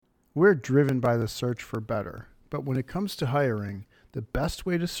We're driven by the search for better, but when it comes to hiring, the best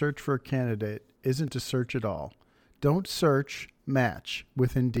way to search for a candidate isn't to search at all. Don't search, match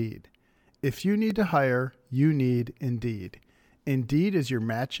with Indeed. If you need to hire, you need Indeed. Indeed is your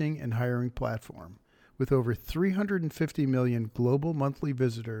matching and hiring platform. With over 350 million global monthly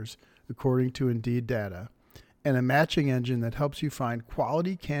visitors, according to Indeed data, and a matching engine that helps you find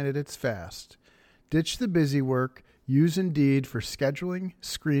quality candidates fast. Ditch the busy work. Use Indeed for scheduling,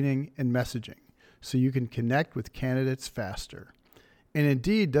 screening, and messaging so you can connect with candidates faster. And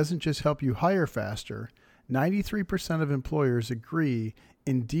Indeed doesn't just help you hire faster. 93% of employers agree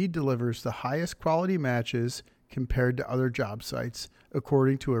Indeed delivers the highest quality matches compared to other job sites,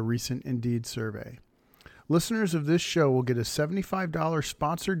 according to a recent Indeed survey. Listeners of this show will get a $75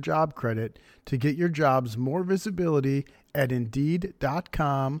 sponsored job credit to get your jobs more visibility at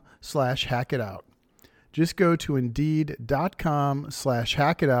Indeed.com/hackitout. Just go to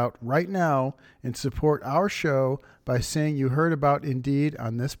Indeed.com/hackitout right now and support our show by saying you heard about Indeed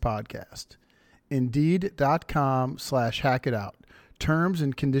on this podcast. Indeed.com/hackitout. Terms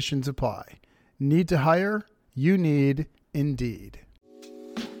and conditions apply. Need to hire? You need Indeed.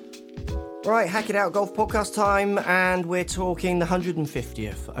 Right, Hack It Out Golf Podcast time, and we're talking the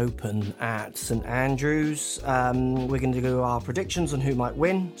 150th Open at St Andrews. We're going to do our predictions on who might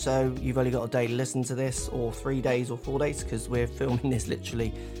win, so you've only got a day to listen to this, or 3 days or 4 days, because we're filming this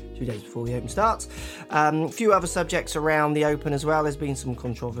literally 2 days before the Open starts. A few other subjects around the Open as well. There's been some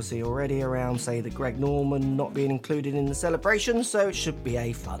controversy already around, say, the Greg Norman not being included in the celebration, so it should be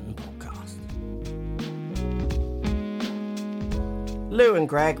a fun podcast. Lou and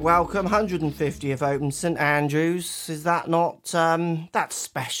Greg, welcome. 150th Open, St Andrews. Is that not, that's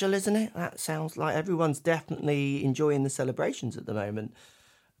special, isn't it? That sounds like everyone's definitely enjoying the celebrations at the moment.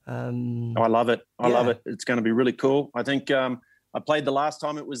 I love it. I love it. It's going to be really cool. I think I played the last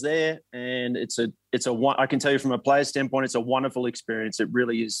time it was there, and I can tell you from a player's standpoint, it's a wonderful experience. It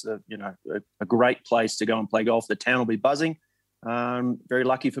really is, a great place to go and play golf. The town will be buzzing. Very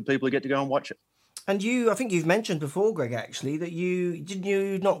lucky for people to get to go and watch it. And I think you've mentioned before, Greg, actually, that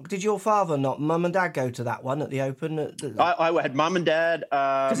did your father not, mum and dad go to that one at the Open? I had mum and dad.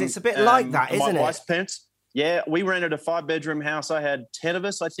 Because it's a bit like that, isn't it? My wife's parents. Yeah, we rented a 5-bedroom house. I had 10 of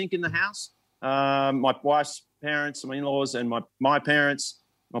us, I think, in the house. My wife's parents, my in-laws, and my parents,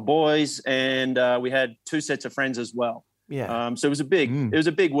 my boys, and we had 2 sets of friends as well. Yeah. So it was a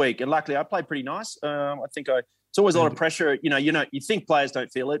big week, and luckily I played pretty nice. It's always a lot of pressure. You think players don't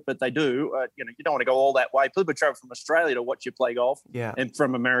feel it, but they do. You don't want to go all that way. People travel from Australia to watch you play golf, and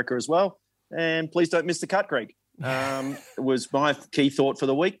from America as well. And please don't miss the cut, Greg. Was my key thought for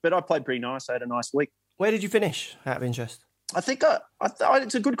the week. But I played pretty nice. I had a nice week. Where did you finish, out of interest? I think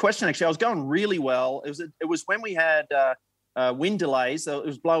it's a good question, actually. I was going really well. It was when we had wind delays. It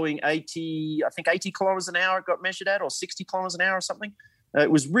was blowing 80 kilometres an hour it got measured at, or 60 kilometres an hour or something. It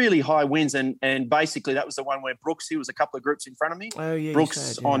was really high winds, and basically that was the one where Brooks, he was a couple of groups in front of me. Oh, yeah.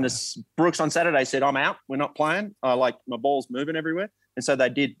 Brooks on Saturday said, "I'm out. We're not playing. My ball's moving everywhere," and so they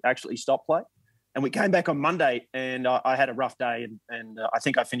did actually stop play. And we came back on Monday, and I had a rough day, and I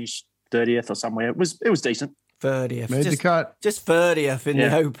think I finished 30th or somewhere. It was decent. 30th, made the cut. Just 30th in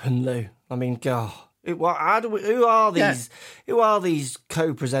the Open, Lou. I mean, God. Who are these? Who are these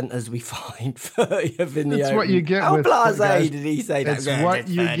co-presenters we find 30th in the Open? That's what you get. How blasé did he say that? It's what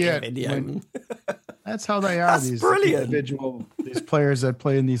you get. That's how they are. These brilliant. These players that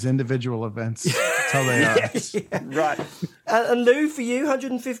play in these individual events. That's how they are. Right. And Lou, for you,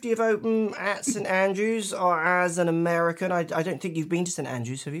 150th Open at St Andrews, or as an American, I don't think you've been to St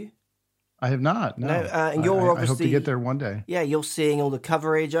Andrews, have you? I have not. No. And you're obviously. I hope to get there one day. Yeah, you're seeing all the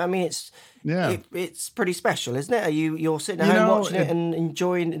coverage. I mean, it's pretty special, isn't it? You're sitting at home watching it and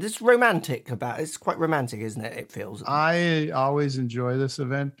enjoying it. It's romantic it's quite romantic, isn't it? It feels. I always enjoy this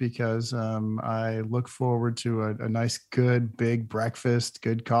event because I look forward to a nice, good, big breakfast,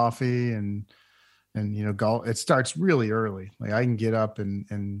 good coffee, and golf. It starts really early. Like I can get up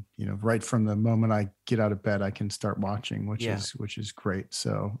and right from the moment I get out of bed, I can start watching, which is great.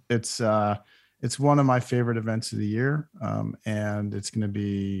 So it's one of my favorite events of the year, and it's gonna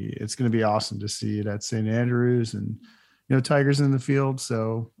be awesome to see it at St Andrews, and Tiger's in the field,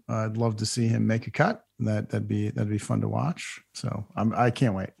 so I'd love to see him make a cut. That'd be fun to watch. So I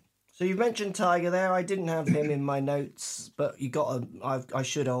can't wait. So you mentioned Tiger there. I didn't have him in my notes, but I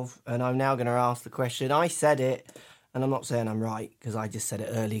should have, and I'm now going to ask the question. I said it, and I'm not saying I'm right because I just said it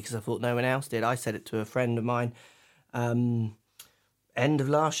early because I thought no one else did. I said it to a friend of mine. End of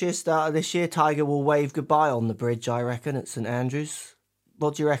last year, start of this year, Tiger will wave goodbye on the bridge, I reckon, at St Andrews.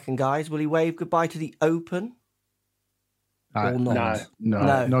 What do you reckon, guys? Will he wave goodbye to the Open? or not?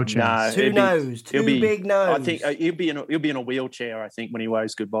 No chance. Two no's, two big no's. I think he'll be in a wheelchair. I think when he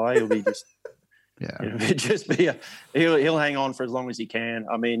waves goodbye, he'll be just he'll hang on for as long as he can.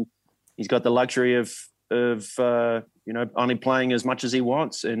 I mean, he's got the luxury of only playing as much as he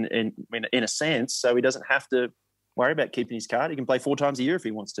wants, and in a sense, so he doesn't have to worry about keeping his card. He can play 4 times a year if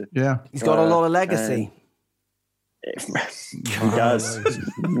he wants to. Yeah, he's got a lot of legacy. He does.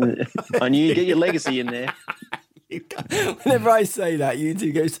 I knew you'd get your legacy in there. Whenever I say that, you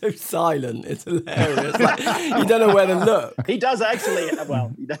two go so silent. It's hilarious. Like, you don't know where to look. He does actually.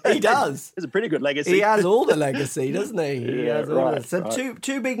 Well, he does. It's a pretty good legacy. He has all the legacy, doesn't he? He has all right. So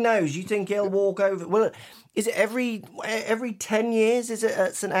two big no's. You think he'll walk over? Well, is it every 10 years? Is it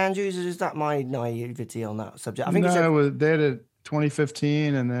at St Andrews, or is that my naivety on that subject? I think they had it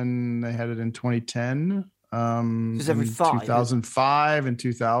 2015, and then they had it in 2010. Just every 5, 2005 and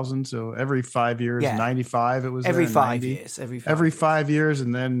 2000, so every 5 years. 95 it was every 5 90. years, every 5 years,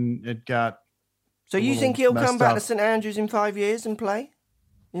 and then it got. So you think he'll come back to St Andrews in 5 years and play?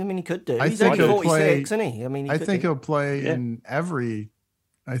 I mean, he could do. He's only 46, isn't he? I mean, I think he'll play in every.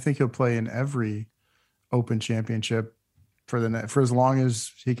 I think he'll play in every Open Championship for as long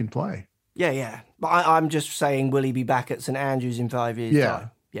as he can play. Yeah. But I'm just saying, will he be back at St Andrews in 5 years'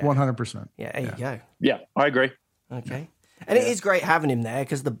 time? Yeah, 100%. Yeah, there you go. Yeah, I agree. Okay. And it is great having him there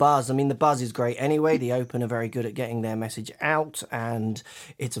because the buzz is great anyway. The Open are very good at getting their message out, and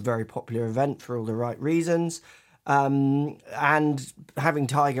it's a very popular event for all the right reasons. And having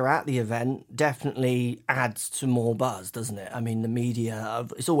Tiger at the event definitely adds to more buzz, doesn't it? I mean, the media,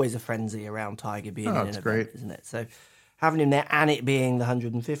 it's always a frenzy around Tiger being in an event, great. Isn't it? So having him there and it being the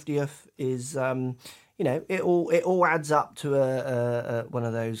 150th is... it all adds up to a one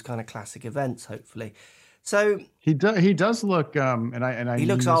of those kind of classic events, hopefully. So he does look he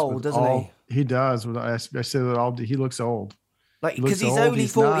looks old, doesn't he? He does. I say that he looks old. Like, because he's only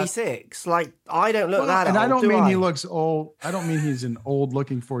 46. Like, I don't look that old. And I don't mean he looks old. I don't mean he's an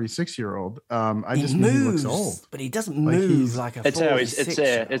old-looking 46-year-old. He just mean he looks old. But he doesn't move like a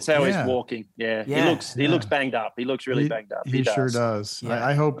 46-year-old. It's how he's walking. Yeah. He looks banged up. He looks really banged up. He sure does. Yeah.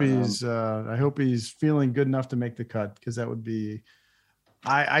 I hope he's feeling good enough to make the cut, because that would be.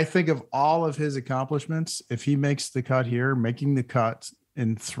 I think of all of his accomplishments, if he makes the cut here, making the cut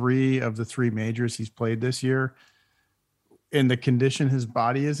in 3 of the 3 majors he's played this year, in the condition his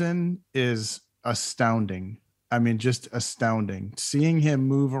body is in, is astounding. I mean, just astounding. Seeing him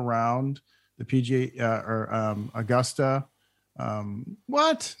move around the PGA Augusta.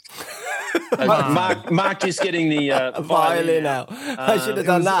 What? Mark just getting the violin out. I should have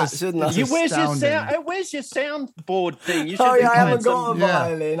done that, shouldn't I? Where's your soundboard thing? I haven't got a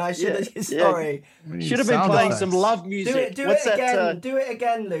violin. I should have. Sorry. Should have been playing some love music. Do it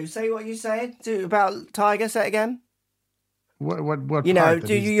again, Lou. Say what you're saying. About Tiger. Say it again. What? You know,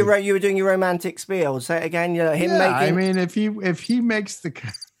 you were doing your romantic spiel. Say it again. You know, him making. I mean, if he makes the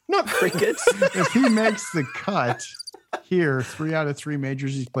not crickets. If he makes the cut here, 3 out of 3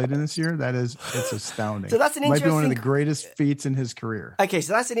 majors he's played in this year, it's astounding. So that's an interesting. Might be one of the greatest feats in his career. Okay,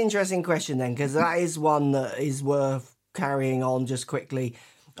 so that's an interesting question then, because that is one that is worth carrying on just quickly.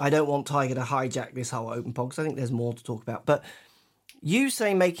 I don't want Tiger to hijack this whole Open pod, because I think there's more to talk about, but. You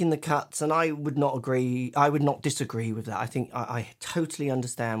say making the cuts, and I would not agree. I would not disagree with that. I think I totally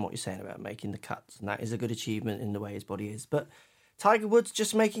understand what you're saying about making the cuts, and that is a good achievement in the way his body is. But Tiger Woods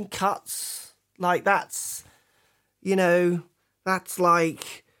just making cuts, like that's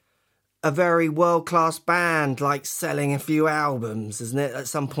like a very world-class band, like selling a few albums, isn't it? At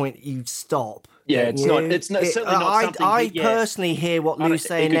some point you stop. Yeah, it's certainly not something. I personally hear what Lou's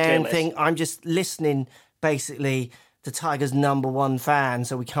saying there and think I'm just listening, basically, to Tiger's #1 fan,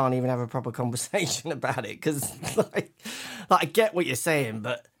 so we can't even have a proper conversation about it, because like I get what you're saying,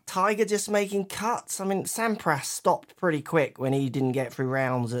 but Tiger just making cuts. I mean, Sampras stopped pretty quick when he didn't get through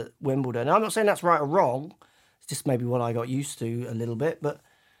rounds at Wimbledon. I'm not saying that's right or wrong. It's just maybe what I got used to a little bit, but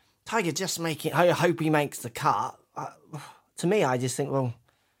Tiger just making. I hope he makes the cut. To me, I just think, well,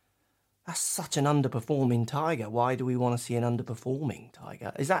 that's such an underperforming Tiger. Why do we want to see an underperforming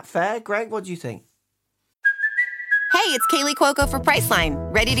Tiger? Is that fair, Greg? What do you think? Hey, it's Kaylee Cuoco for Priceline.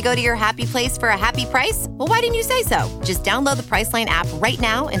 Ready to go to your happy place for a happy price? Well, why didn't you say so? Just download the Priceline app right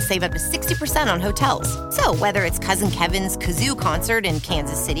now and save up to 60% on hotels. So whether it's Cousin Kevin's Kazoo Concert in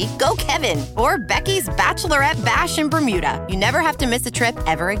Kansas City, go Kevin, or Becky's Bachelorette Bash in Bermuda, you never have to miss a trip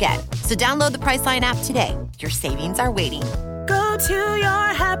ever again. So download the Priceline app today. Your savings are waiting. Go to your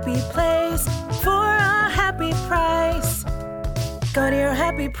happy place for a happy price. Go to your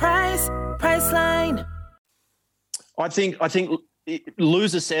happy price, Priceline. I think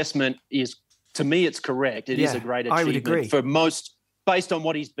Lou's assessment is to me, it's correct. It is a great achievement for most, based on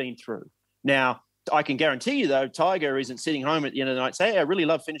what he's been through. Now, I can guarantee you, though, Tiger isn't sitting home at the end of the night and say, hey, I really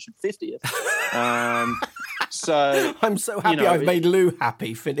love finishing 50th. So I'm so happy I've made Lou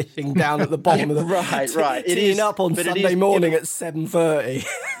happy finishing down at the bottom of the right. Teeing up on Sunday morning at 7:30.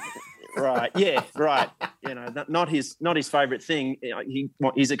 Right. Yeah. Right. Not his favourite thing.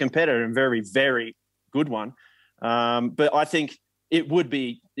 He's a competitor and very, very good one. But I think it would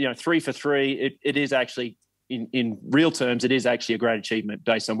be 3 for 3. It is actually in real terms, it is actually a great achievement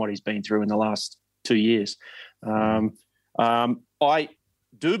based on what he's been through in the last 2 years. I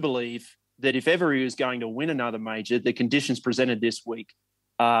do believe that if ever he was going to win another major, the conditions presented this week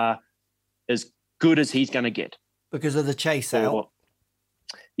are as good as he's going to get. Because of the chase out?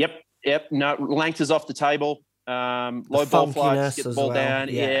 Yep. No, length is off the table. Low ball flights, get the ball down.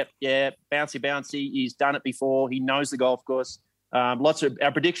 Yeah. Bouncy. He's done it before. He knows the golf course. Lots of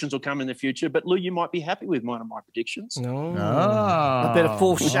our predictions will come in the future, but Lou, you might be happy with one of my predictions. A bit of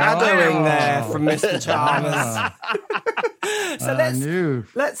foreshadowing there from Mr. Chalmers. So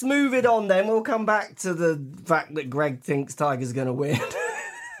let's move it on then. We'll come back to the fact that Greg thinks Tiger's going to win.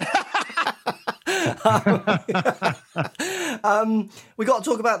 We got to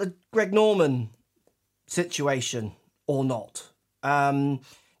talk about the Greg Norman situation or not.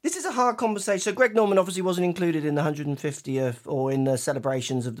 This is a hard conversation. So Greg Norman obviously wasn't included in the 150th or in the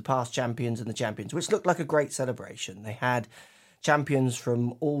celebrations of the past champions and the champions, which looked like a great celebration. They had champions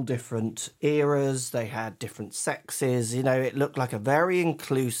from all different eras. They had different sexes. It looked like a very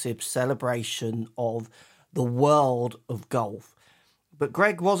inclusive celebration of the world of golf. But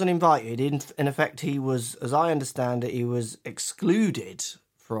Greg wasn't invited. In effect, he was, as I understand it, he was excluded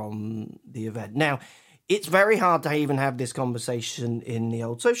from the event. Now, it's very hard to even have this conversation in the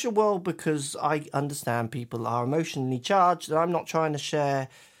old social world because I understand people are emotionally charged, and I'm not trying to share.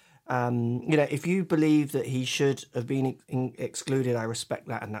 If you believe that he should have been excluded, I respect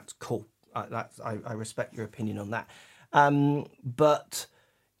that, and that's cool. I respect your opinion on that. But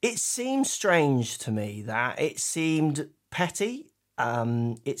it seemed strange to me that it seemed petty.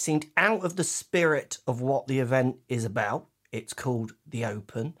 It seemed out of the spirit of what the event is about. It's called the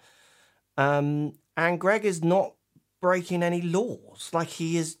Open. And Greg is not breaking any laws. Like,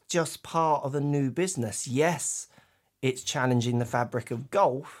 he is just part of a new business. Yes, it's challenging the fabric of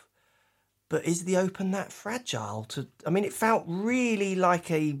golf, but is the Open that fragile? It felt really like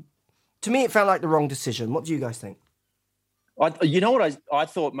to me, it felt like the wrong decision. What do you guys think? You know what I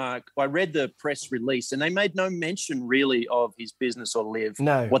thought, Mark? I read the press release and they made no mention really of his business or live.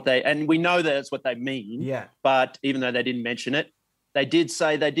 No. And we know that's what they mean. Yeah. But even though they didn't mention it, they did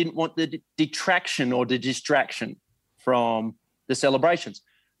say they didn't want the detraction or the distraction from the celebrations.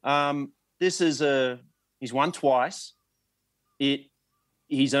 He's won twice.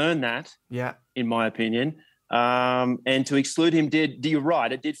 He's earned that. Yeah. In my opinion. And to exclude him you're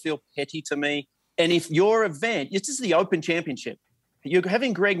right, it did feel petty to me. And if your event, this is the Open Championship, you're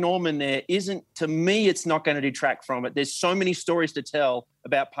having Greg Norman there to me, it's not going to detract from it. There's so many stories to tell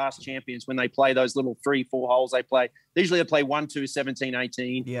about past champions when they play those little 3-4 holes they play. Usually they play 1, 2, 17,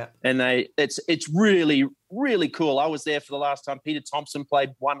 18. Yeah. And it's really, really cool. I was there for the last time. Peter Thompson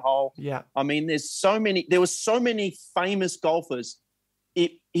played 1 hole. Yeah. There were so many famous golfers.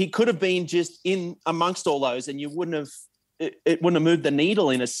 He could have been just in amongst all those and it wouldn't have moved the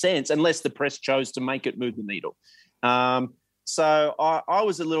needle in a sense, unless the press chose to make it move the needle. So I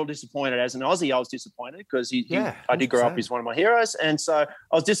was a little disappointed. As an Aussie, I was disappointed because I did grow up. He's one of my heroes. And so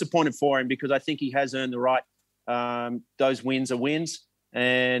I was disappointed for him because I think he has earned the right. Those wins are wins.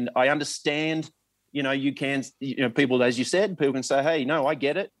 And I understand, people, as you said, people can say, hey, no, I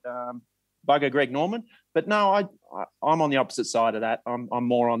get it. Bugger Greg Norman. But no, I'm on the opposite side of that. I'm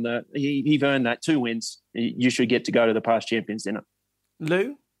more on he've earned that 2 wins. You should get to go to the past champions dinner.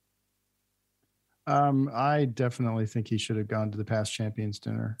 Lou? I definitely think he should have gone to the past champions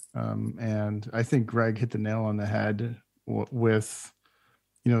dinner. And I think Greg hit the nail on the head with,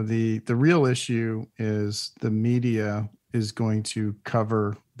 the real issue is the media is going to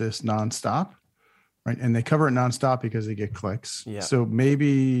cover this nonstop, right? And they cover it nonstop because they get clicks. Yeah. So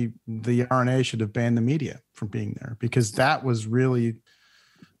maybe the RNA should have banned the media from being there because that was really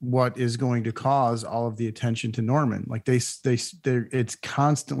what is going to cause all of the attention to Norman. Like it's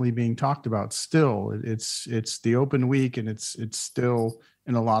constantly being talked about still. It's the Open week and it's still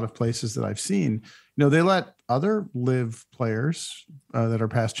in a lot of places that I've seen. They let other live players that are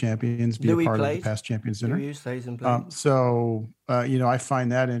past champions be Louis a part plays. of the past champions dinner. Louis stays and plays. I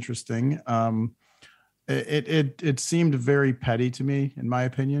find that interesting. It seemed very petty to me, in my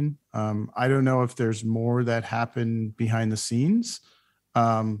opinion. I don't know if there's more that happened behind the scenes.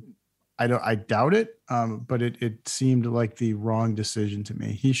 I I doubt it, but it seemed like the wrong decision to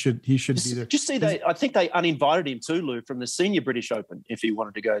me. He should be there. Just see, I think they uninvited him too, Lou, from the Senior British Open if he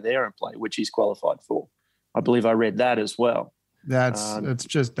wanted to go there and play, which he's qualified for. I believe I read that as well. That's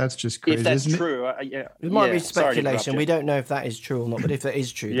just crazy. If that's true, it might be speculation. We don't know if that is true or not, but if that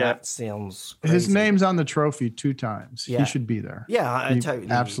is true, that sounds crazy. His name's on the trophy 2 times. He should be there. Yeah, I totally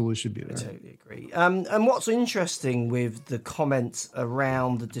absolutely should be there. I totally agree. And what's interesting with the comments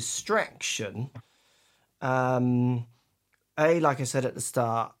around the distraction, like I said at the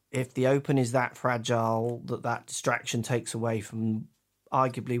start, if the Open is that fragile that distraction takes away from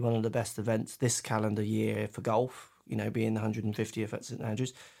arguably one of the best events this calendar year for golf, being the 150th at St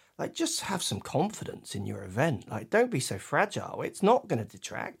Andrews, like, just have some confidence in your event. Like, don't be so fragile. It's not going to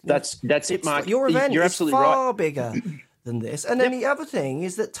detract. That's it, Mark. Your event You're is absolutely far right. bigger than this. And then the other thing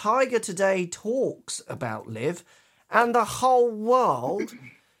is that Tiger today talks about LIV, and the whole world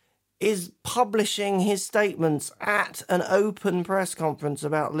is publishing his statements at an Open press conference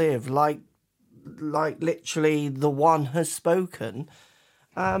about LIV, like literally the one has spoken.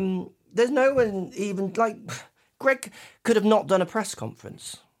 There's no one even, like, Greg could have not done a press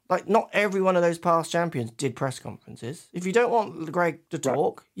conference. Like, not every one of those past champions did press conferences. If you don't want Greg to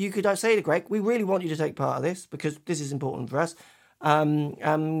talk, you could say to Greg, we really want you to take part of this because this is important for us.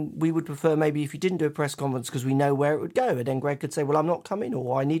 We would prefer maybe if you didn't do a press conference because we know where it would go. And then Greg could say, well, I'm not coming,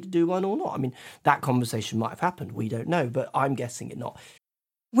 or I need to do one or not. I mean, that conversation might have happened. We don't know, but I'm guessing it not.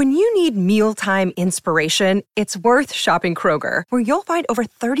 When you need mealtime inspiration, it's worth shopping Kroger, where you'll find over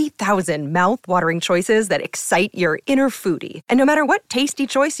 30,000 mouth-watering choices that excite your inner foodie. And no matter what tasty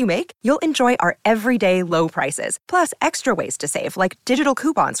choice you make, you'll enjoy our everyday low prices, plus extra ways to save, like digital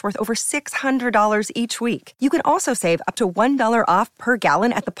coupons worth over $600 each week. You can also save up to $1 off per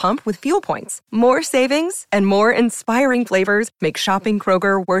gallon at the pump with fuel points. More savings and more inspiring flavors make shopping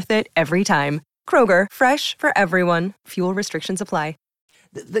Kroger worth it every time. Kroger, fresh for everyone. Fuel restrictions apply.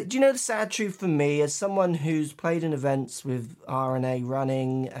 Do you know the sad truth for me, as someone who's played in events with R&A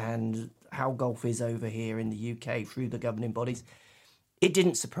running and how golf is over here in the UK through the governing bodies, it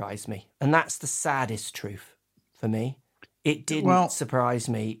didn't surprise me. And that's the saddest truth for me. It didn't surprise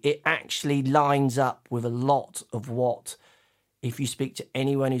me. It actually lines up with a lot of what, if you speak to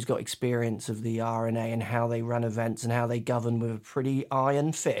anyone who's got experience of the R&A and how they run events and how they govern with a pretty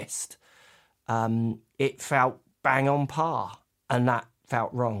iron fist, it felt bang on par. And that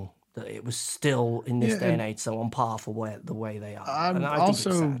felt wrong, that it was still in this day and age so on par for the way they are. I'm I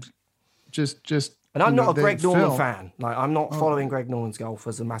also just and I'm not a Greg Norman fan. Like, I'm not following Greg Norman's golf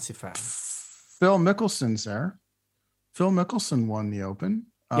as a massive fan. Phil Mickelson's there. Phil Mickelson won the Open.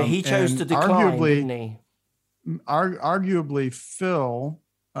 He chose to decline, didn't he? Arguably, Phil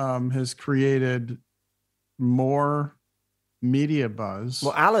has created more media buzz.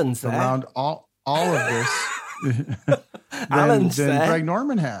 Well, Alan's there around all of this. Alan's than there. Greg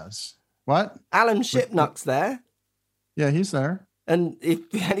Norman has. What? Alan Shipnuck's there. Yeah, he's there. And if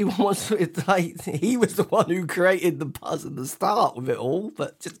anyone wants to, like, he was the one who created the buzz at the start with it all.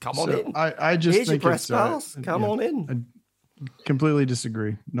 But just come on in. I just Here's think your press pass. Come on in. I completely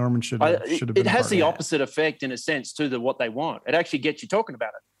disagree. Norman should have been. It has the opposite effect in a sense to what they want. It actually gets you talking about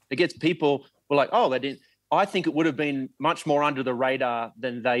it. It gets people who are like, oh, they didn't. I think it would have been much more under the radar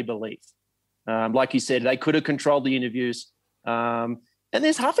than they believe. Like you said, they could have controlled the interviews. And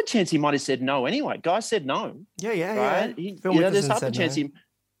there's half a chance he might have said no anyway. Guy said no. Yeah. There's half a chance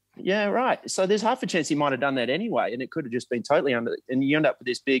Yeah, right. So there's half a chance he might have done that anyway, and it could have just been totally under. And you end up with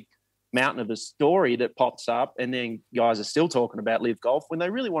this big mountain of a story that pops up, and then guys are still talking about LIV Golf when they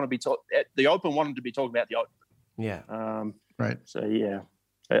really want to be the Open wanted to be talking about the Open. Yeah. Right. So yeah,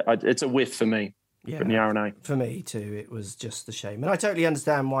 it's a whiff for me. Yeah, from the R&A. For me too, it was just a shame. And I totally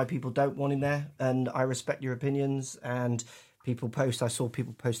understand why people don't want him there, and I respect your opinions. And people I saw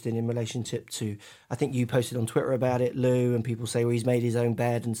people posting in relationship to, I think you posted on Twitter about it, Lou, and people say, well, he's made his own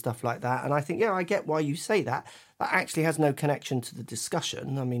bed and stuff like that. And I think, yeah, I get why you say that. That actually has no connection to the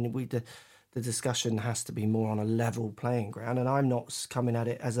discussion. I mean, the discussion has to be more on a level playing ground. And I'm not coming at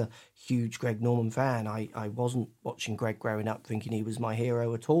it as a huge Greg Norman fan. I wasn't watching Greg growing up thinking he was my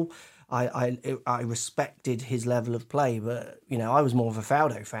hero at all. I respected his level of play, but, I was more of a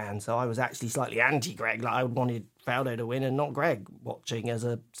Faldo fan, so I was actually slightly anti-Greg. Like, I wanted Faldo to win and not Greg, watching as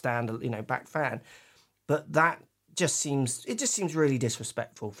a back fan. But that just seems really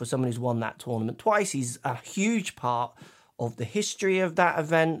disrespectful for someone who's won that tournament twice. He's a huge part of the history of that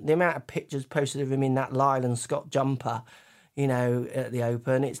event. The amount of pictures posted of him in that Lyle and Scott jumper, at the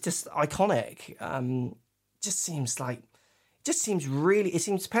Open, it's just iconic. It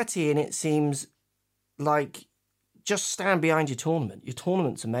seems petty, and it seems like just stand behind your tournament. Your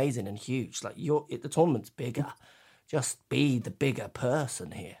tournament's amazing and huge. Like the tournament's bigger. Just be the bigger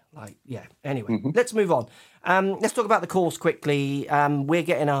person here. Like, yeah. Anyway, let's move on. Let's talk about the course quickly. We're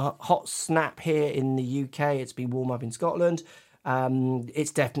getting a hot snap here in the UK. It's been warm up in Scotland.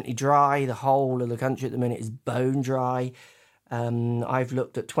 It's definitely dry. The whole of the country at the minute is bone dry. I've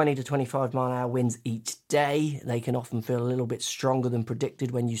looked at 20 to 25 mile an hour winds each day. They can often feel a little bit stronger than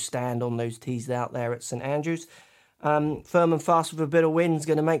predicted when you stand on those tees out there at St Andrews. Firm and fast with a bit of wind is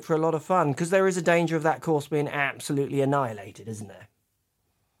going to make for a lot of fun, because there is a danger of that course being absolutely annihilated, isn't there?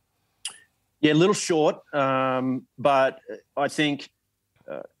 Yeah, a little short, but I think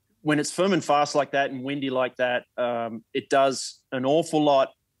when it's firm and fast like that and windy like that, it does an awful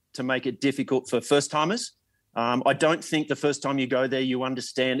lot to make it difficult for first-timers. I don't think the first time you go there you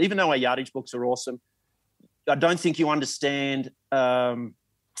understand, even though our yardage books are awesome, I don't think you understand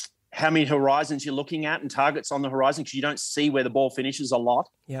how many horizons you're looking at and targets on the horizon, because you don't see where the ball finishes a lot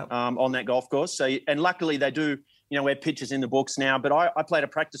on that golf course. So, and luckily they do, we have pictures in the books now, but I played a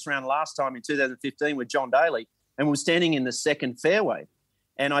practice round last time in 2015 with John Daly, and we were standing in the second fairway.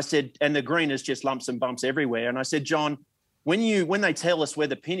 And I said, and the green is just lumps and bumps everywhere. And I said, John, when they tell us where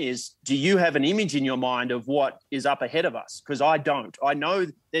the pin is, do you have an image in your mind of what is up ahead of us? Because I don't. I know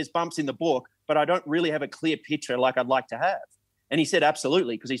there's bumps in the book, but I don't really have a clear picture like I'd like to have. And he said,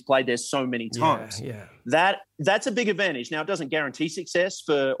 absolutely, because he's played there so many times. Yeah. That's a big advantage. Now, it doesn't guarantee success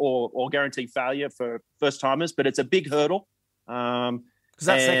or guarantee failure for first-timers, but it's a big hurdle. Because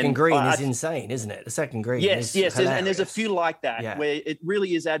that second green is insane, isn't it? The second green is hilarious. And there's a few like that where it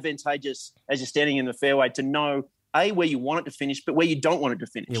really is advantageous as you're standing in the fairway to know, A, where you want it to finish, but where you don't want it to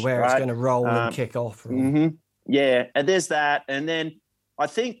finish. Yeah, where it's going to roll and kick off. Yeah, and there's that. And then I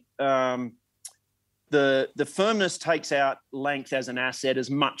think the firmness takes out length as an asset as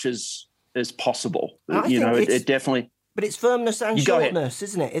much as possible. It definitely. But it's firmness and shortness,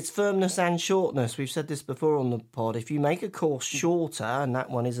 isn't it? It's firmness and shortness. We've said this before on the pod. If you make a course shorter, and that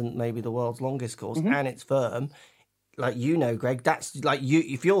one isn't maybe the world's longest course, and it's firm, like Greg, that's like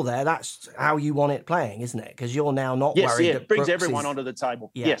if you're there, that's how you want it playing, isn't it? Because you're now not worried. Yes, it brings everyone onto the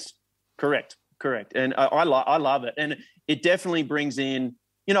table. Yeah. Yes, correct. And I love it. And it definitely brings in,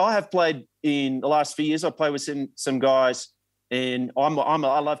 I have played in the last few years, I played with some guys, and I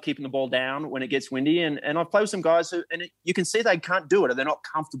love keeping the ball down when it gets windy. And I've played with some guys you can see they can't do it, or they're not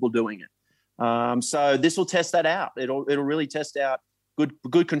comfortable doing it. So this will test that out. It'll really test out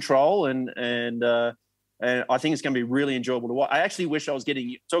good control, and I think it's going to be really enjoyable to watch. I actually wish I was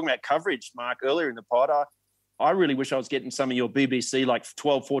talking about coverage, Mark, earlier in the pod. I really wish I was getting some of your BBC, like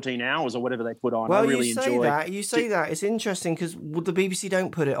 12, 14 hours or whatever they put on. Well, I really enjoy that. You say that. It's interesting because the BBC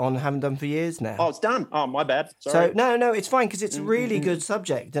don't put it on, haven't done for years now. Oh, it's done. Oh, my bad. Sorry. So, no, it's fine because it's a really good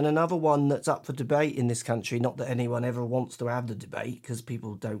subject, and another one that's up for debate in this country. Not that anyone ever wants to have the debate, because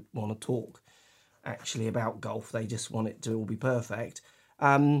people don't want to talk actually about golf. They just want it to all be perfect.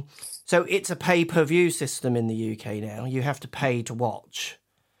 So it's a pay-per-view system in the UK now. You have to pay to watch.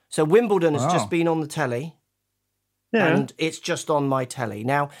 So Wimbledon has just been on the telly. Yeah. And it's just on my telly.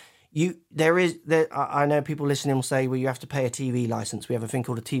 Now, I know people listening will say, well, you have to pay a TV license. We have a thing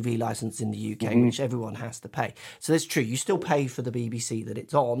called a TV license in the UK, which everyone has to pay. So that's true. You still pay for the BBC that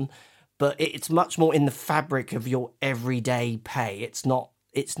it's on, but it's much more in the fabric of your everyday pay. It's not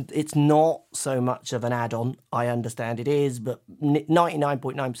so much of an add-on. I understand it is, but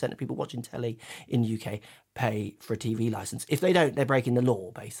 99.9% of people watching telly in the UK pay for a TV license. If they don't, they're breaking the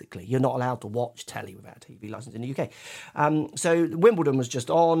law, basically. You're not allowed to watch telly without a TV license in the UK. So Wimbledon was just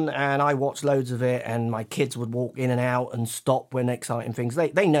on, and I watched loads of it, and my kids would walk in and out and stop when exciting things.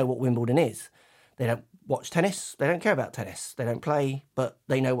 They know what Wimbledon is. They don't watch tennis. They don't care about tennis. They don't play, but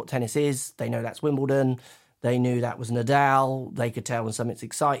they know what tennis is. They know that's Wimbledon. They knew that was Nadal. They could tell when something's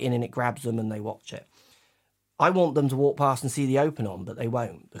exciting and it grabs them and they watch it. I want them to walk past and see the Open on, but they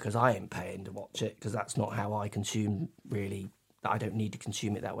won't, because I ain't paying to watch it, because that's not how I consume, really. I don't need to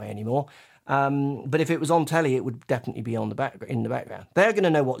consume it that way anymore. But if it was on telly, it would definitely be in the background. They're going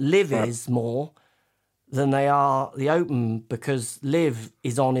to know what Live is more than they are the Open, because Live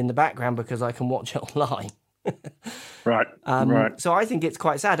is on in the background because I can watch it online. Right. So I think it's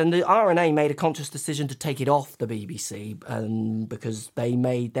quite sad. And the RNA made a conscious decision to take it off the BBC, because they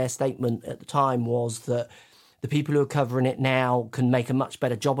made their statement at the time was that the people who are covering it now can make a much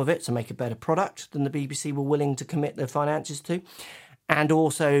better job of it, so make a better product than the BBC were willing to commit their finances to. And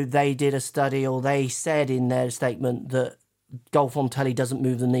also they did a study, or they said in their statement, that golf on telly doesn't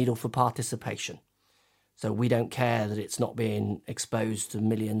move the needle for participation. So we don't care that it's not being exposed to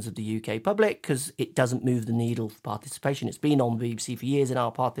millions of the UK public, because it doesn't move the needle for participation. It's been on the BBC for years, and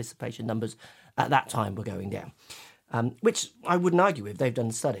our participation numbers at that time were going down. which I wouldn't argue with. They've done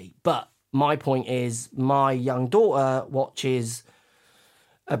the study. But my point is my young daughter watches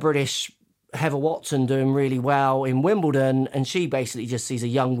a British Heather Watson doing really well in Wimbledon, and she basically just sees a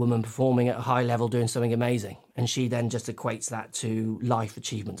young woman performing at a high level doing something amazing, and she then just equates that to life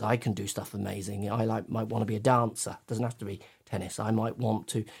achievements. I can do stuff amazing. I might want to be a dancer. It doesn't have to be tennis. I might want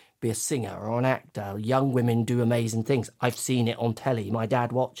to be a singer or an actor. Young women do amazing things. I've seen it on telly. My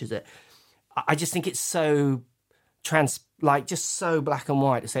dad watches it. I just think it's so just so black and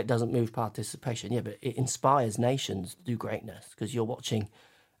white to say it doesn't move participation. Yeah, but it inspires nations to do greatness because you're watching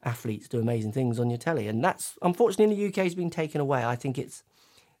athletes do amazing things on your telly, and that's unfortunately in the UK has been taken away. I think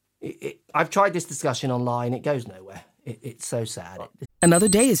I've tried this discussion online. It goes nowhere. It's so sad. Another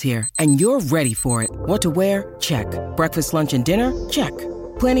day is here, and you're ready for it. What to wear? Check. Breakfast, lunch, and dinner? Check.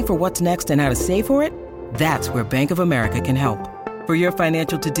 Planning for what's next and how to save for it? That's where Bank of America can help. For your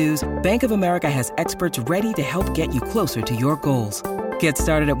financial to-dos, Bank of America has experts ready to help get you closer to your goals. Get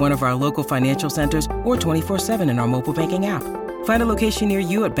started at one of our local financial centers or 24/7 in our mobile banking app. Find a location near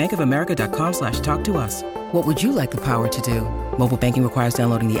you at bankofamerica.com/talktous. What would you like the power to do? Mobile banking requires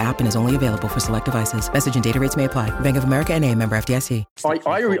downloading the app and is only available for select devices. Message and data rates may apply. Bank of America NA, member FDIC.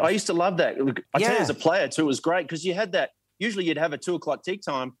 I used to love that. I tell you, as a player too, it was great because you had that. Usually you'd have a 2:00 tee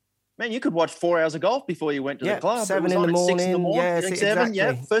time. Man, you could watch 4 hours of golf before you went to the club. 7 in the morning. 6 in the morning. 7,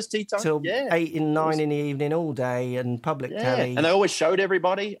 exactly. First tee time. Till 8 and 9 in the evening all day and public telly. And they always showed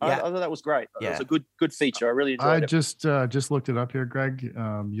everybody. I thought that was great. It was a good feature. I really enjoyed it. I just looked it up here, Greg.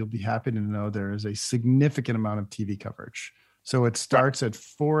 You'll be happy to know there is a significant amount of TV coverage. So it starts at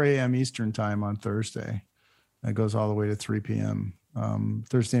 4 a.m. Eastern time on Thursday. It goes all the way to 3 p.m.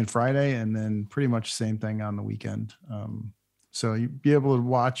 Thursday and Friday, and then pretty much same thing on the weekend. So you'd be able to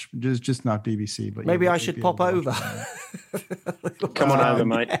watch, just not BBC. But maybe I should pop over. Come on over,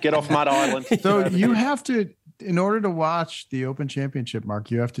 mate. Get off Mud Island. So you have to, in order to watch the Open Championship,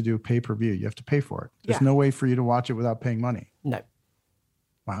 Mark, you have to do pay-per-view. You have to pay for it. There's no way for you to watch it without paying money. No.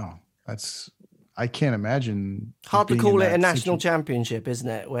 Wow. I can't imagine. Hard to call it a national championship, isn't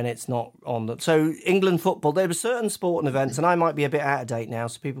it, when it's not on. So England football, there were certain sporting events, and I might be a bit out of date now,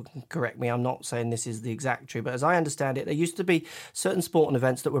 so people can correct me. I'm not saying this is the exact truth, but as I understand it, there used to be certain sporting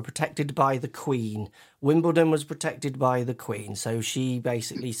events that were protected by the Queen. Wimbledon was protected by the Queen. So she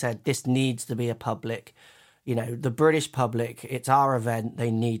basically said, this needs to be a public, the British public, it's our event, they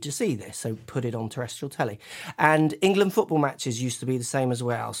need to see this, so put it on terrestrial telly. And England football matches used to be the same as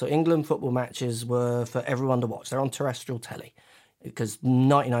well. So England football matches were for everyone to watch. They're on terrestrial telly because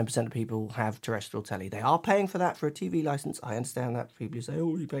 99% of people have terrestrial telly. They are paying for that for a TV licence. I understand that. People who say,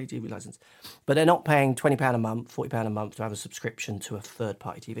 you pay a TV licence. But they're not paying £20 a month, £40 a month to have a subscription to a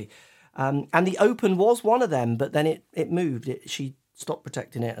third-party TV. And the Open was one of them, but then it moved. She stopped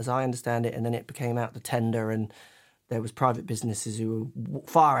protecting it, as I understand it, and then it became out the tender, and there was private businesses who were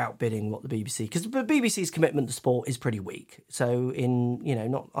far outbidding what the BBC, because the BBC's commitment to sport is pretty weak. So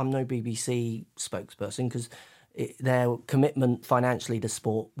I'm no BBC spokesperson because their commitment financially to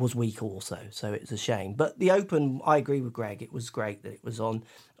sport was weak also. So it's a shame. But the Open, I agree with Greg. It was great that it was on.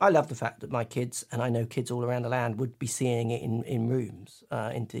 I love the fact that my kids, and I know kids all around the land, would be seeing it in rooms.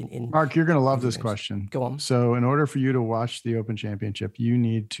 Mark, you're going to love this question. Go on. So in order for you to watch the Open Championship, you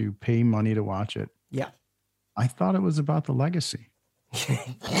need to pay money to watch it. Yeah. I thought it was about the legacy.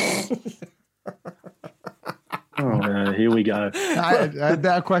 Oh, here we go.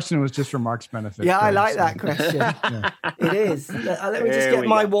 That question was just for Mark's benefit. Yeah, I like that question. Yeah. It is. Let me just get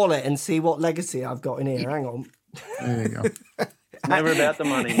my wallet and see what legacy I've got in here. Hang on. There you go. It's never about the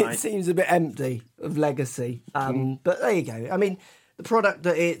money, mate. It seems a bit empty of legacy. But there you go. I mean, the product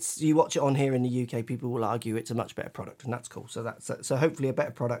that you watch it on here in the UK, people will argue it's a much better product, and that's cool. So hopefully a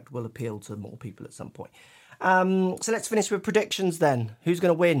better product will appeal to more people at some point. So let's finish with predictions then. Who's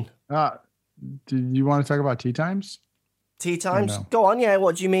going to win? Do you want to talk about tea times? Tea times? No? Go on, yeah.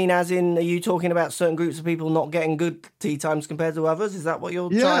 What do you mean? As in, are you talking about certain groups of people not getting good tea times compared to others? Is that what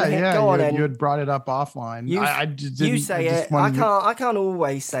you're trying to hit? Go on, then. You had brought it up offline. You say it. I can't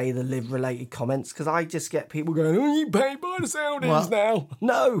always say the live-related comments because I just get people going, you paid by the Saudis now.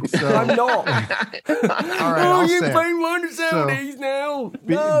 No, I'm not. All right, you paid by the Saudis now.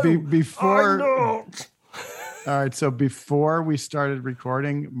 Before... I'm not. All right, so before we started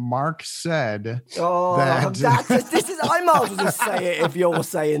recording, Mark said that... I might as well just say it if you're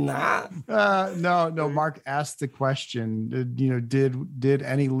saying that. No, Mark asked the question, did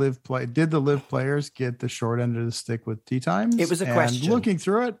any did the live players get the short end of the stick with tea times? It was a question. Looking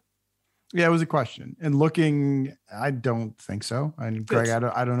through it, yeah, it was a question. And looking, I don't think so. And Greg,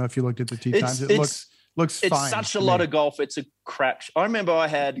 I don't know if you looked at the tea times. It looks fine. It's such a lot of golf. It's a crap. I remember I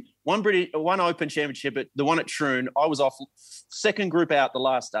had one Open Championship, the one at Troon, I was off second group out the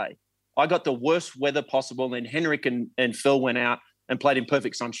last day. I got the worst weather possible. Then Henrik and Phil went out and played in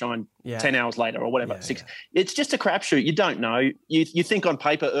perfect sunshine 10 hours later or whatever. It's just a crapshoot. You don't know. You think on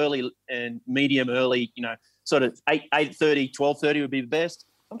paper early and medium early, sort of 8:30, 12:30 would be the best.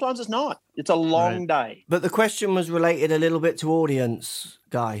 Sometimes it's not. It's a long day. But the question was related a little bit to audience,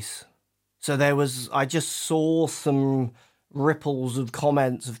 guys. So I just saw some ripples of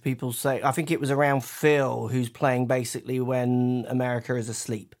comments of people say, I think it was around Phil, who's playing basically when America is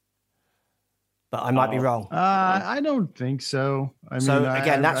asleep. But I might be wrong. I don't think so.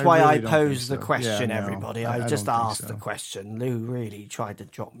 That's why I posed the question, everybody. I just asked the question. Lou really tried to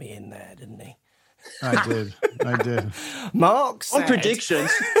drop me in there, didn't he? I did. Mark said... On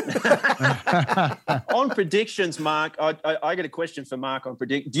predictions, Mark, I got a question for Mark on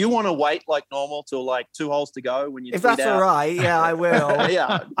predict. Do you want to wait like normal till like 2 holes to go when you? If that's all right, yeah, I will.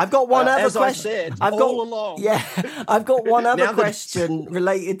 Yeah, I've got one other as question. I said, I've got one other question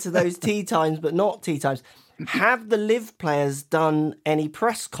related to those tee times, but not tee times. Have the live players done any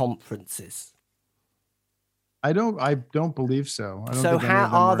press conferences? I don't believe so. So how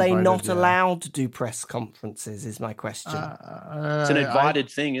are they not allowed to do press conferences is my question. It's an invited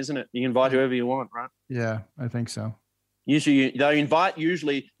thing, isn't it? You invite whoever you want, right? Yeah, I think so. Usually they invite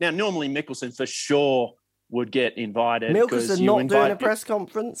normally Mickelson for sure would get invited. Mickelson not doing a press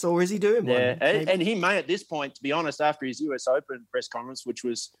conference, or is he doing one? Yeah, and he may at this point, to be honest, after his US Open press conference, which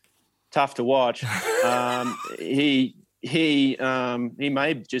was tough to watch, He may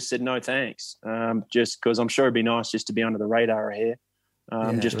have just said no thanks, just because I'm sure it'd be nice just to be under the radar here,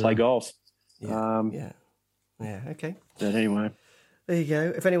 play golf. Okay. But anyway, there you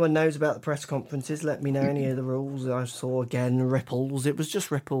go. If anyone knows about the press conferences, let me know any of the rules. I saw again ripples. It was just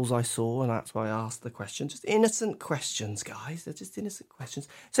ripples I saw, and that's why I asked the question. Just innocent questions, guys. They're just innocent questions.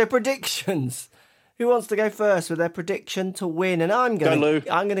 So predictions. Who wants to go first with their prediction to win? And I'm going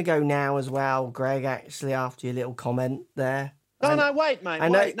to go now as well, Greg, actually, after your little comment there. No, wait, mate. I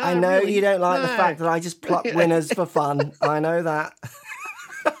know really. You don't like the fact that I just pluck winners for fun. I know that.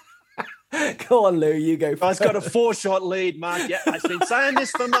 Go on, Lou, you go first. I've got a 4-shot lead, Mark. Yeah, I've been saying this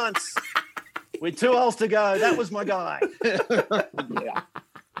for months. With 2 holes to go, that was my guy. Yeah,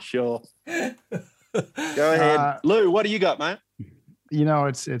 sure. Go ahead. Lou, what do you got, mate?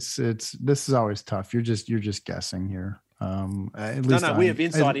 It's this is always tough. You're just guessing here. At least we have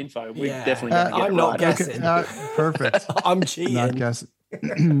inside info. We definitely. I'm not guessing. Perfect. I'm cheating. Not guessing.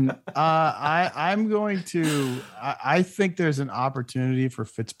 I'm going to. I think there's an opportunity for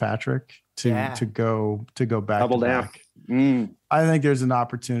Fitzpatrick to go back. Double down. I think there's an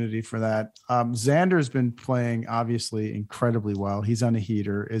opportunity for that. Xander's been playing obviously incredibly well. He's on a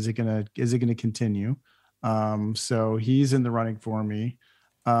heater. Is it gonna continue? So he's in the running for me.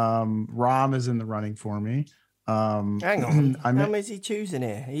 Rahm is in the running for me. Hang on. How many is he choosing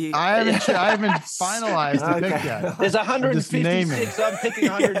here? I haven't finalized the pick yet. There's 156. I'm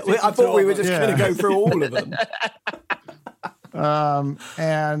picking 156. I thought we were just going to go through all of them.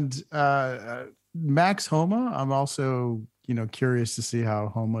 And Max Homa, I'm also curious to see how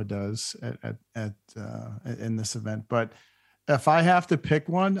Homa does at in this event. But if I have to pick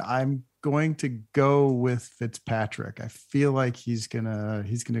one, I'm going to go with Fitzpatrick. I feel like he's gonna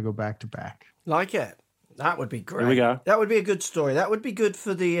go back to back. Like it. That would be great. There we go. That would be a good story. That would be good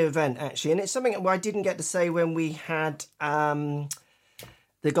for the event, actually. And it's something I didn't get to say when we had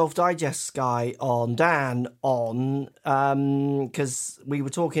the Golf Digest guy on, Dan, on, because we were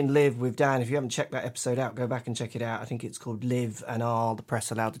talking live with Dan. If you haven't checked that episode out, go back and check it out. I think it's called Live and Are the Press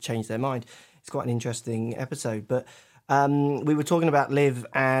Allowed to Change Their Mind? It's quite an interesting episode. But we were talking about live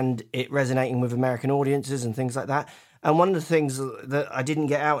and it resonating with American audiences and things like that. And one of the things that I didn't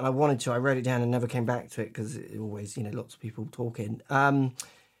get out and I wanted to, I wrote it down and never came back to it because it always, lots of people talking.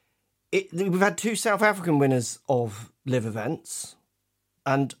 We've had 2 South African winners of live events.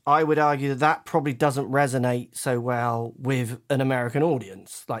 And I would argue that probably doesn't resonate so well with an American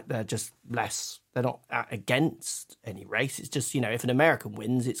audience. Like they're just less, they're not against any race. It's just, if an American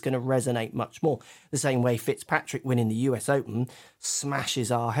wins, it's going to resonate much more. The same way Fitzpatrick winning the US Open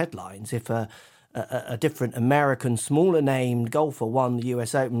smashes our headlines. If a different American, smaller named golfer won the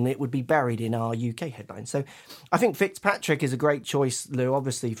US Open, it would be buried in our UK headlines. So I think Fitzpatrick is a great choice, Lou,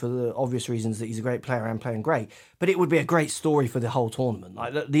 obviously for the obvious reasons that he's a great player and playing great, but it would be a great story for the whole tournament.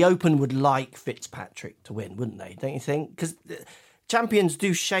 Like the Open would like Fitzpatrick to win, wouldn't they? Don't you think? Because champions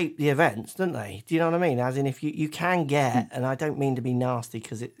do shape the events, don't they? Do you know what I mean? As in, if you can get, and I don't mean to be nasty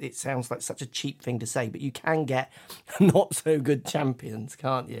because it sounds like such a cheap thing to say, but you can get not so good champions,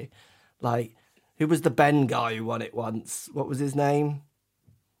 can't you? Like, who was the Ben guy who won it once? What was his name?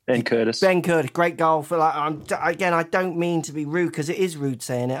 Ben Curtis. Ben Curtis, great goal for again, I don't mean to be rude because it is rude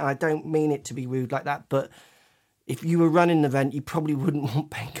saying it. I don't mean it to be rude like that, but if you were running the event, you probably wouldn't want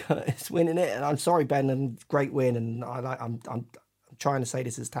Ben Curtis winning it. And I'm sorry, Ben, and great win. And I'm trying to say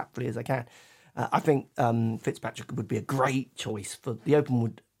this as tactfully as I can. I think Fitzpatrick would be a great choice for the Open.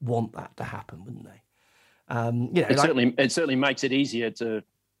 Would want that to happen, wouldn't they? It certainly makes it easier to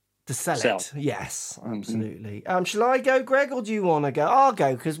sell it. Yes, absolutely. Shall I go, Greg, or do you want to go? I'll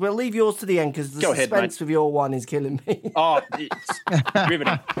go because we'll leave yours to the end because the suspense of your one is killing me. Oh, it's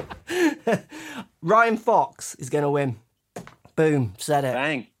riveting. Ryan Fox is going to win. Boom, said it.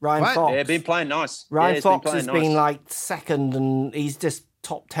 Bang. Ryan Fox. Yeah, been playing nice. Ryan Fox has been like second, and he's just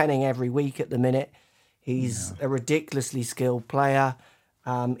top 10ing every week at the minute. He's a ridiculously skilled player.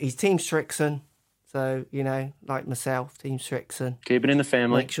 He's Team Strixon. So, like myself, Team Strixon. Keep it in the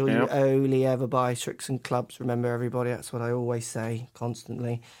family. Make sure you only ever buy Strixon clubs. Remember, everybody, that's what I always say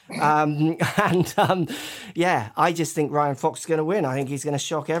constantly. I just think Ryan Fox is going to win. I think he's going to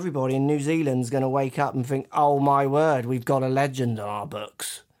shock everybody, and New Zealand's going to wake up and think, oh, my word, we've got a legend in our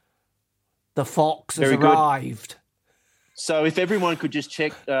books. The Fox has arrived. So if everyone could just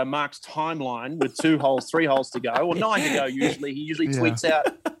check Mark's timeline with 2 holes, 3 holes to go, or 9 to go usually. He usually tweets out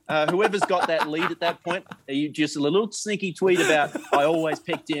whoever's got that lead at that point, just a little sneaky tweet about, I always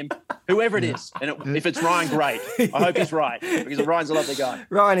picked him, whoever it is. And if it's Ryan, great. I hope he's right, because Ryan's a lovely guy.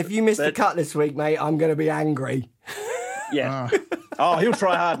 Ryan, if you missed the cut this week, mate, I'm going to be angry. Yeah. He'll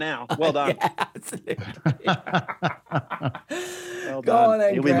try hard now. Well done. Yeah, absolutely. Well Go done. on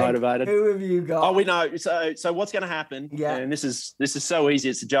then, He'll Greg. be motivated. Who have you got? Oh, we know. So what's going to happen? Yeah. And this is so easy.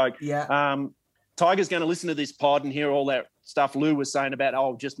 It's a joke. Yeah. Tiger's going to listen to this pod and hear all that stuff Lou was saying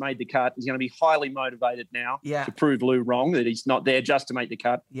about, just made the cut. He's going to be highly motivated now to prove Lou wrong, that he's not there just to make the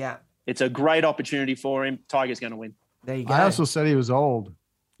cut. Yeah. It's a great opportunity for him. Tiger's going to win. There you go. I also said he was old.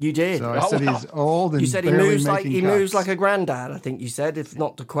 You did. So I said he's old and you said he moves like a granddad, I think you said, if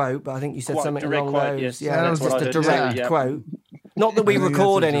not to quote, but I think you said something along those. Yes. Yeah, that's just a direct quote. Not that we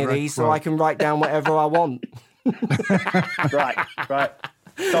record any of these, so I can write down whatever I want. Right.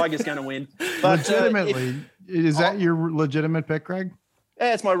 Tiger's going to win. But, legitimately, is that your legitimate pick, Greg?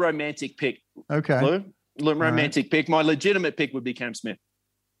 Yeah, it's my romantic pick. Okay. Lou, romantic pick. My legitimate pick would be Cam Smith.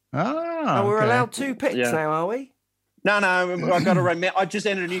 Oh, we're allowed 2 picks now, are we? No, I've got I just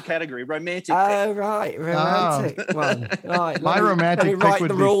entered a new category, romantic pick. Oh, right, romantic one. Right, my romantic pick would be Phil. Write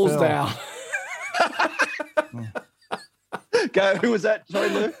the rules down. Go. Who was that? Sorry,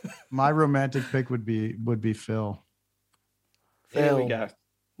 Lou. My romantic pick would be Phil. There we go.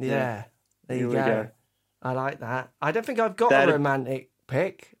 Yeah, there you go. I like that. I don't think I've got a romantic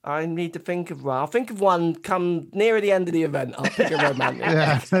pick. I need to think of one. I'll think of one come nearer the end of the event. I'll pick a romantic.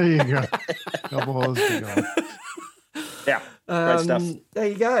 Yeah, there you go. Couple holes to go. Yeah, great stuff. There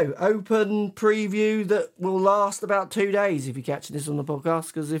you go. Open preview that will last about 2 days if you're catching this on the podcast,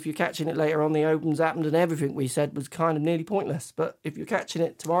 because if you're catching it later on, the Open's happened and everything we said was kind of nearly pointless. But if you're catching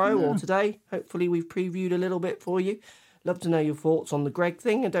it tomorrow or today, hopefully we've previewed a little bit for you. Love to know your thoughts on the Greg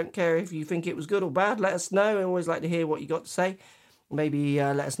thing, and don't care if you think it was good or bad. Let us know. I always like to hear what you got to say. Maybe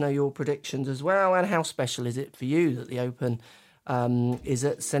let us know your predictions as well, and how special is it for you that the Open is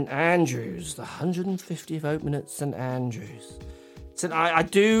at St Andrews, the 150th Open at St Andrews. I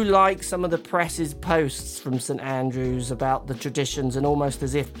do like some of the press's posts from St Andrews about the traditions, and almost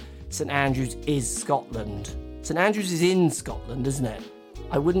as if St Andrews is Scotland. St Andrews is in Scotland, isn't it?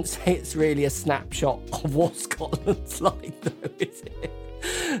 I wouldn't say it's really a snapshot of what Scotland's like, though, is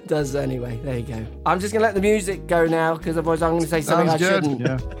it? Does anyway. There you go. I'm just going to let the music go now, because otherwise I'm going to say something I shouldn't.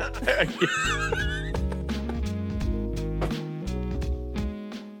 Yeah.